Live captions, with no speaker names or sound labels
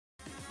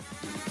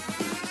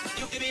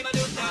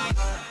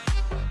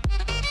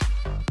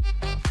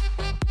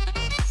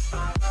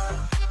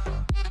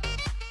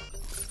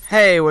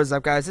Hey, what's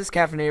up guys, it's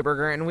Caffeinated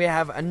Burger, and we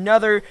have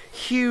another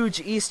huge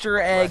Easter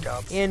egg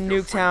in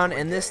Nuketown,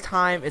 and this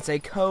time it's a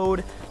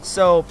code.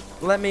 So,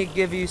 let me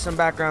give you some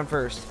background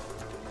first.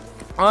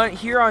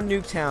 Here on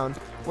Nuketown,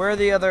 where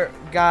the other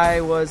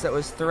guy was that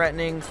was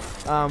threatening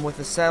with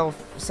the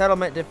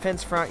settlement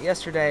defense front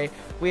yesterday,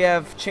 we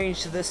have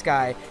changed to this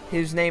guy,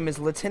 whose name is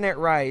Lieutenant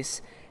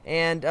Rice,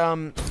 and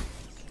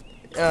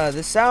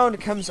the sound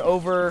comes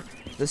over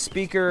the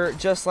speaker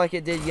just like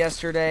it did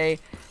yesterday,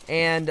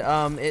 and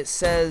it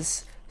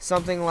says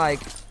something like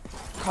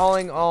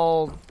calling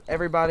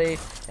everybody,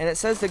 and it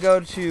says to go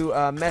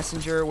to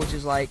Messenger, which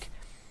is like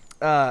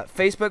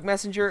Facebook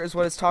Messenger is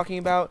what it's talking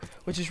about,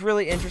 which is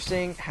really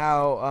interesting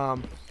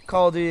how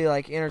Call of Duty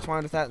like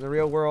intertwined with that in the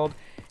real world.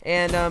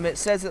 And it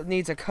says it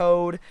needs a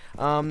code.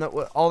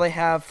 All they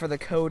have for the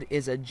code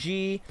is a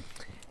G,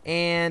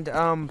 and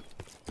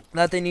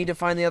that they need to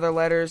find the other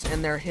letters,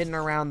 and they're hidden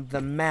around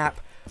the map,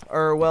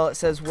 or well, it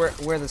says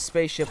where the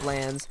spaceship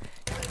lands.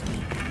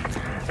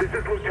 This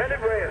is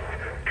Lieutenant Reyes,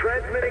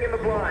 transmitting in the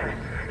blind.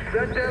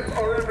 Send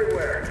are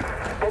everywhere,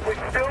 but we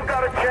still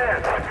got a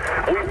chance.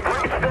 We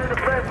breached their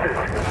defenses.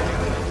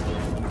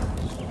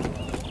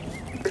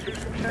 This is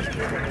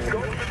Lieutenant Reyes.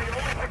 Go to the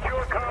only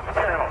secure comms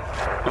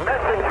channel,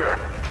 Messenger.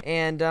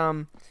 And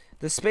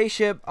the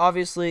spaceship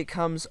obviously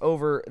comes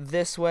over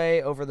this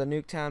way, over the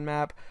Nuketown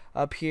map,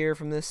 up here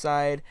from this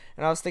side.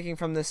 And I was thinking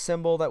from this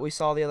symbol that we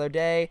saw the other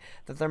day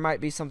that there might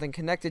be something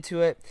connected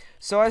to it.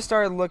 So I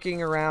started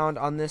looking around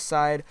on this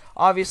side.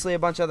 Obviously a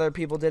bunch of other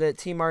people did it.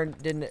 T Martin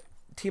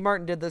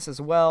did this as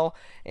well,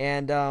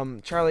 and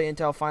Charlie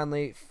Intel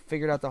finally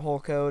figured out the whole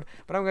code.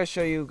 But I'm going to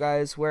show you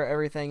guys where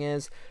everything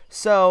is.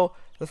 So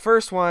the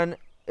first one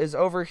is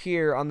over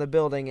here on the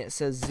building. It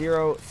says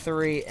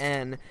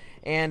 03N.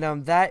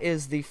 And that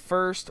is the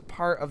first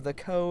part of the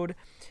code,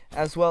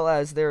 as well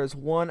as there is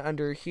one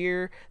under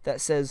here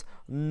that says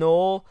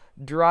Null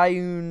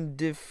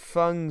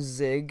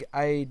Dryundefungzig.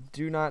 I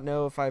do not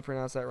know if I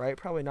pronounced that right.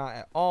 Probably not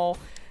at all.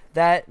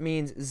 That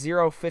means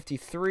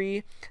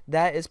 053.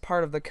 That is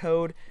part of the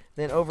code.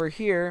 Then over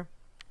here,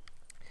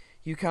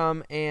 you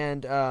come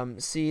and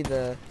see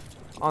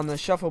on the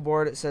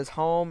shuffleboard it says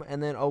home,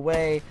 and then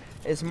away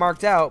is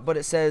marked out, but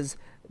it says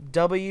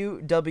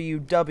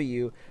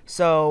www.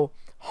 So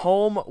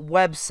home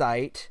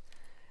website,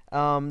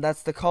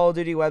 that's the Call of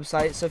Duty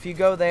website. So if you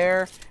go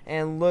there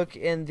and look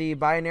in the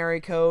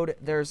binary code,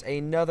 there's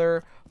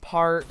another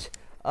part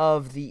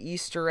of the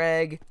Easter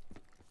egg,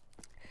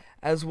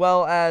 as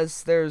well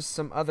as there's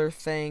some other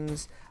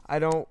things. I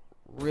don't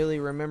really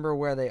remember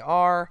where they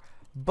are,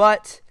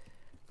 but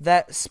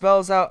that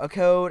spells out a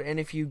code, and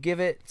if you give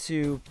it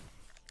to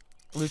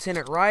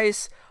Lieutenant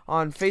Rice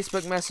on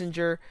Facebook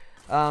Messenger,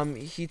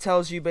 he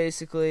tells you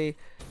basically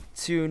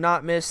to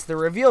not miss the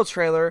reveal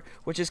trailer,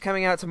 which is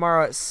coming out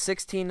tomorrow at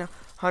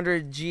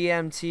 1600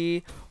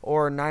 GMT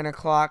or 9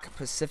 o'clock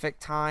Pacific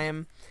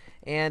time,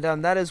 and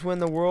that is when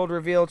the world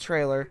reveal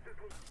trailer.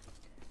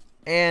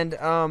 And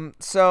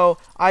so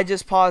I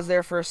just paused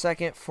there for a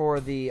second for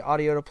the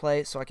audio to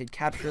play so I could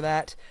capture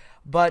that.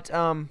 But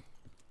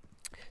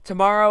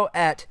tomorrow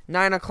at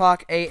 9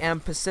 o'clock a.m.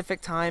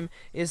 Pacific time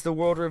is the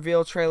world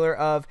reveal trailer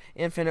of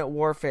Infinite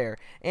Warfare.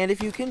 And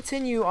if you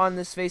continue on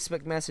this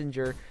Facebook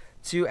Messenger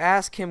to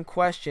ask him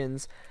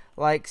questions,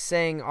 like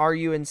saying,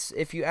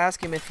 if you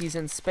ask him if he's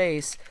in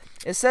space,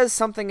 it says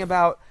something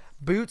about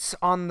boots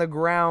on the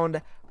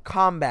ground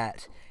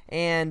combat.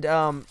 And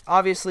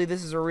obviously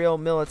this is a real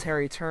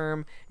military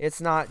term.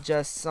 It's not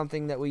just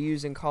something that we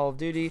use in Call of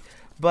Duty,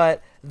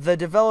 but the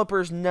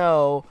developers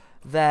know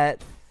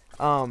that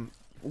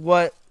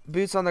what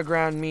boots on the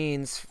ground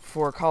means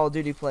for Call of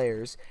Duty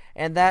players,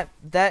 and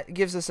that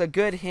gives us a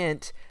good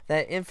hint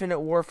that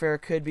Infinite Warfare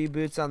could be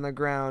boots on the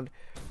ground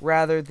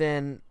rather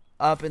than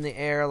up in the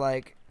air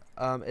like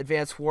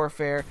Advanced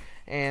Warfare,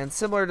 and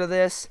similar to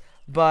this,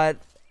 but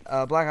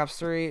Black Ops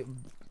 3.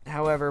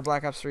 However,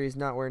 Black Ops 3 is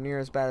nowhere near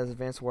as bad as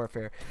Advanced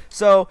Warfare.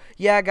 So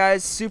yeah,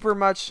 guys, super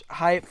much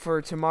hype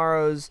for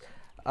tomorrow's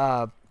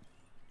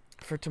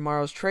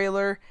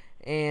trailer,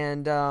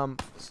 and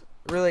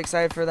really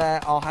excited for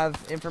that. I'll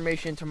have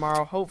information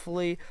tomorrow,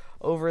 hopefully,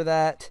 over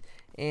that.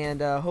 And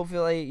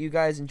hopefully you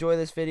guys enjoy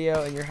this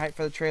video and you're hyped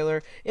for the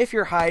trailer. If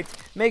you're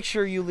hyped, make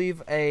sure you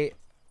leave a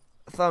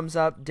thumbs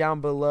up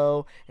down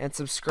below and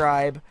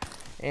subscribe.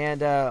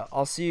 And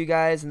I'll see you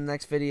guys in the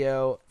next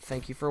video.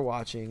 Thank you for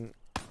watching.